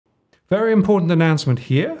Very important announcement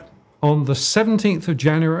here. On the 17th of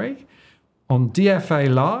January, on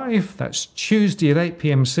DFA Live, that's Tuesday at 8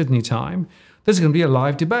 p.m. Sydney time, there's going to be a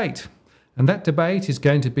live debate. And that debate is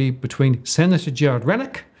going to be between Senator Gerard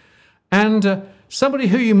Rennick and somebody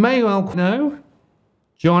who you may well know,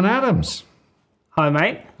 John Adams. Hi,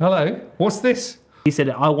 mate. Hello. What's this? He said,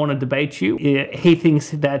 I want to debate you. He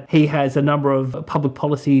thinks that he has a number of public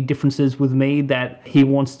policy differences with me that he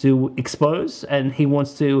wants to expose, and he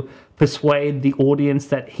wants to persuade the audience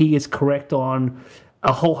that he is correct on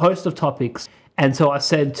a whole host of topics. And so I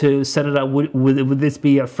said to Senator, would this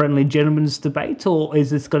be a friendly gentleman's debate, or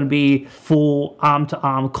is this going to be full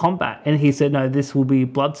arm-to-arm combat? And he said, no, this will be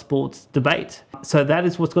blood sports debate. So that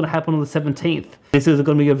is what's going to happen on the 17th. This is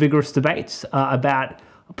going to be a vigorous debate about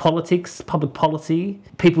politics, public policy,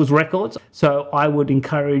 people's records. So I would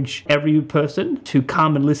encourage every person to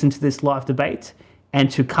come and listen to this live debate and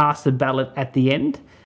to cast a ballot at the end.